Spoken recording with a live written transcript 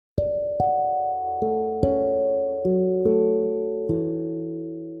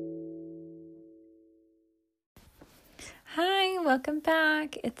welcome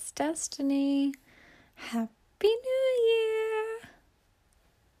back. It's Destiny. Happy New Year.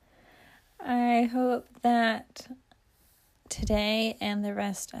 I hope that today and the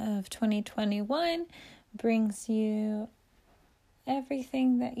rest of 2021 brings you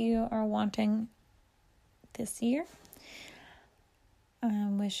everything that you are wanting this year.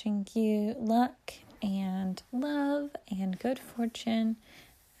 I'm wishing you luck and love and good fortune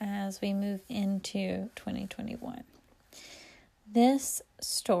as we move into 2021. This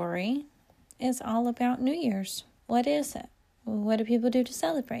story is all about New Year's. What is it? What do people do to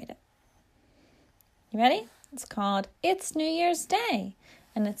celebrate it? You ready? It's called It's New Year's Day,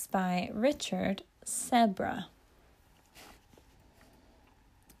 and it's by Richard Sebra.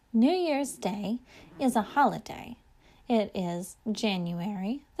 New Year's Day is a holiday. It is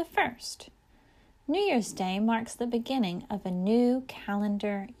January the 1st. New Year's Day marks the beginning of a new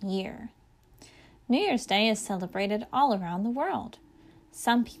calendar year. New Year's Day is celebrated all around the world.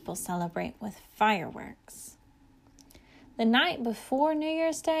 Some people celebrate with fireworks. The night before New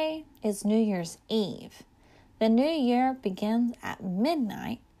Year's Day is New Year's Eve. The new year begins at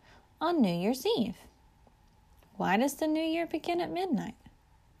midnight on New Year's Eve. Why does the new year begin at midnight?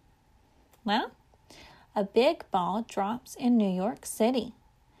 Well, a big ball drops in New York City,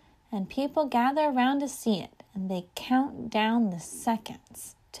 and people gather around to see it, and they count down the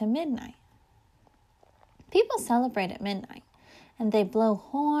seconds to midnight. People celebrate at midnight, and they blow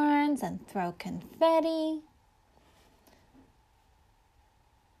horns and throw confetti.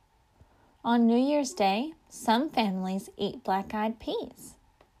 On New Year's Day, some families eat black-eyed peas.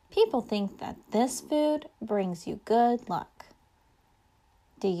 People think that this food brings you good luck.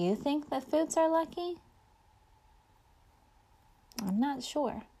 Do you think that foods are lucky? I'm not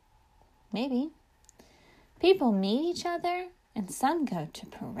sure. Maybe. People meet each other, and some go to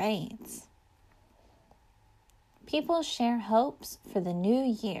parades. People share hopes for the new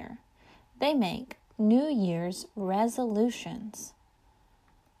year. They make New Year's resolutions.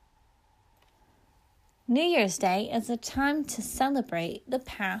 New Year's Day is a time to celebrate the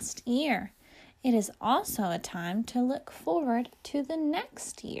past year. It is also a time to look forward to the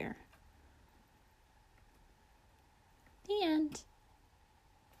next year. The end.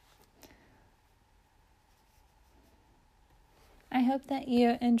 I hope that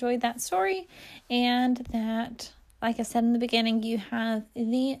you enjoyed that story and that, like I said in the beginning, you have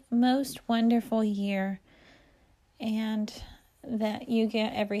the most wonderful year and that you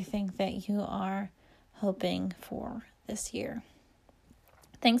get everything that you are hoping for this year.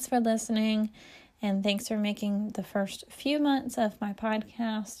 Thanks for listening, and thanks for making the first few months of my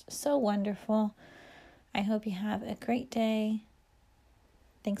podcast so wonderful. I hope you have a great day.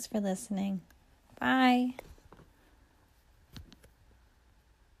 Thanks for listening. Bye.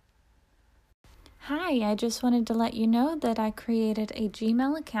 Hi, I just wanted to let you know that I created a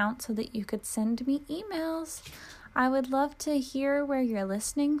Gmail account so that you could send me emails. I would love to hear where you're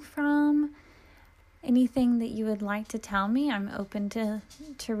listening from. Anything that you would like to tell me, I'm open to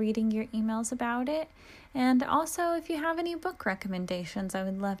reading your emails about it. And also, if you have any book recommendations, I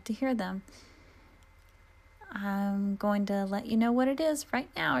would love to hear them. I'm going to let you know what it is right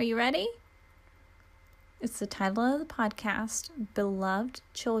now. Are you ready? It's the title of the podcast, Beloved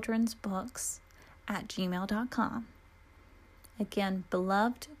Children's Books at gmail.com. Again,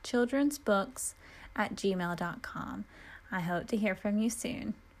 Beloved Children's Books at gmail.com. I hope to hear from you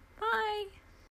soon. Bye.